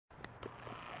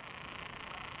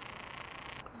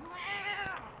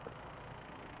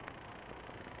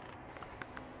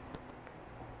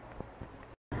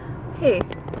Hey,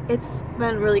 it's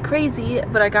been really crazy,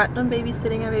 but I got done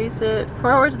babysitting. I babysit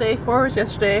 4 hours a day, 4 hours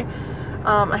yesterday.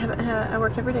 I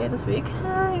worked every day this week,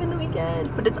 even the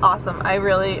weekend, but it's awesome. I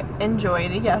really enjoyed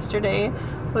it yesterday.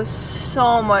 It was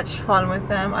so much fun with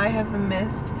them. I have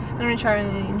missed Charlie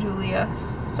and Julia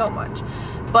so much.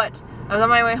 But I was on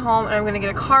my way home and I'm gonna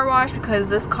get a car wash because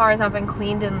this car has not been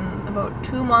cleaned in about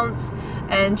 2 months,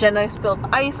 and Jenna spilled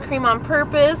ice cream on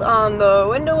purpose on the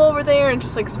window over there and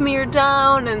just like smeared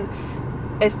down, and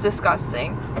it's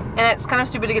disgusting. And it's kind of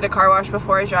stupid to get a car wash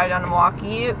before I drive down to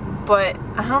Milwaukee, but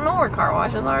I don't know where car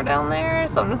washes are down there,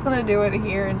 so I'm just gonna do it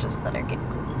here and just let her get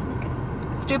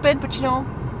clean. It's stupid, but you know,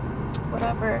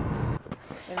 whatever.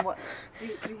 And what,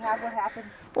 do you have what happened?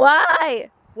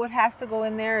 Why? What has to go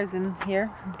in there is in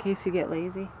here, in case you get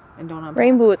lazy and don't unpack.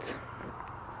 Rain boots.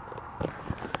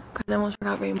 God, I almost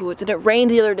forgot rain boots, and it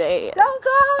rained the other day. Don't go!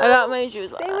 I got my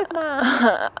shoes. Stay with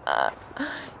Mom.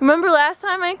 Remember last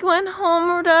time I went home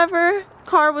or whatever?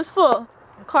 Car was full.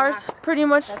 Car's pretty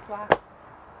much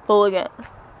full again.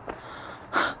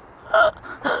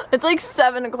 It's like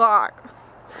 7 o'clock.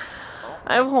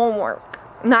 I have homework.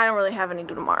 No, I don't really have any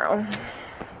due tomorrow.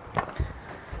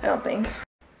 I don't think.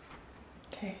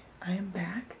 Okay, I am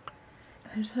back.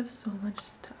 I just have so much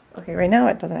stuff. Okay, right now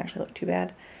it doesn't actually look too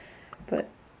bad, but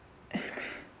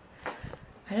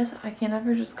I can't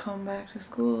ever just come back to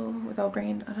school without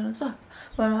bringing a ton of stuff.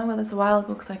 My mom got this a while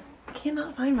ago because I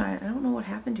cannot find mine. I don't know what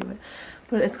happened to it,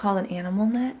 but it's called an animal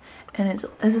net, and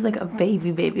this is like a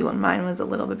baby one. Mine was a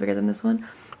little bit bigger than this one,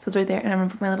 so it's right there. And I'm gonna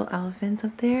put my little elephants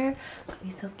up there. It'll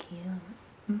be so cute.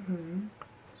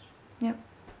 Yep.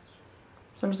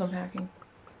 So I'm just unpacking.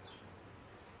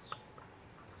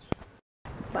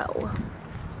 Well,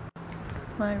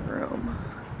 my room.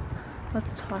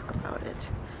 Let's talk about it.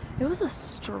 It was a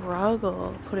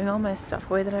struggle putting all my stuff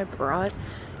away that I brought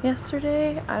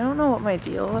yesterday. I don't know what my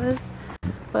deal was,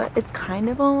 but it's kind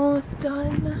of almost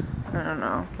done. I don't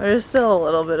know. There's still a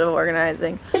little bit of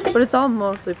organizing, but it's all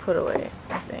mostly put away,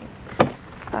 I think.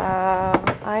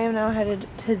 I am now headed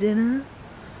to dinner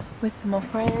with my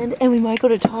friend, and we might go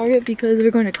to Target because we're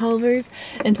going to Culver's,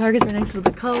 and Target's right next to the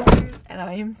Culver's, and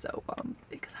I am so bummed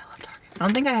because I love Target. I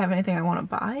don't think I have anything I want to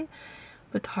buy,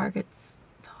 but Target.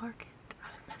 I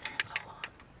haven't been there in so long.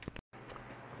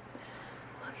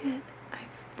 Look at, I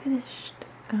finished.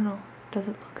 I don't know, does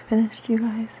it look finished, you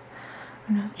guys?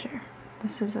 I'm not sure.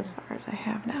 This is as far as I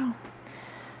have now.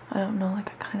 I don't know,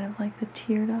 like I kind of like the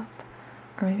tiered up,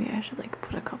 or maybe I should like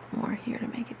put a couple more here to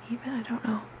make it even. I don't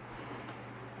know.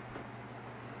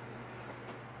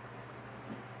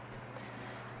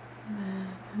 And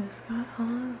then this got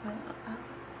on by the outlets.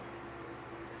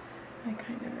 I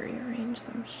kind of rearranged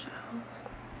some shelves.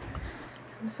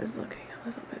 And this is looking a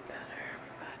little bit better,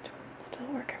 but still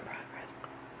work in progress.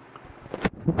 I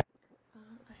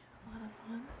had a lot of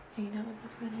fun hanging out with my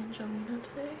friend Angelina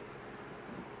today.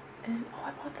 And oh,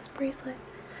 I bought this bracelet.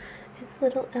 It's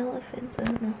little elephants. I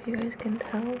don't know if you guys can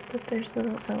tell, but there's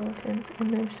little elephants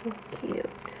and they're so cute.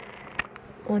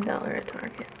 $1 at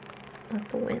Target.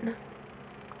 That's a win.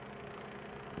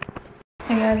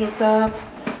 Hey guys, what's up?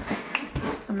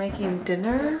 I'm making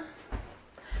dinner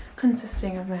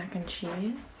consisting of mac and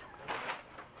cheese.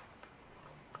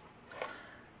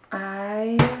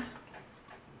 I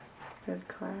did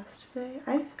class today.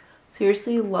 I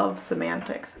seriously love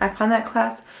semantics. I find that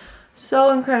class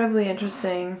so incredibly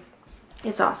interesting.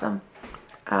 It's awesome.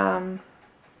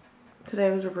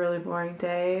 Today was a really boring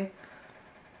day.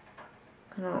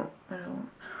 I don't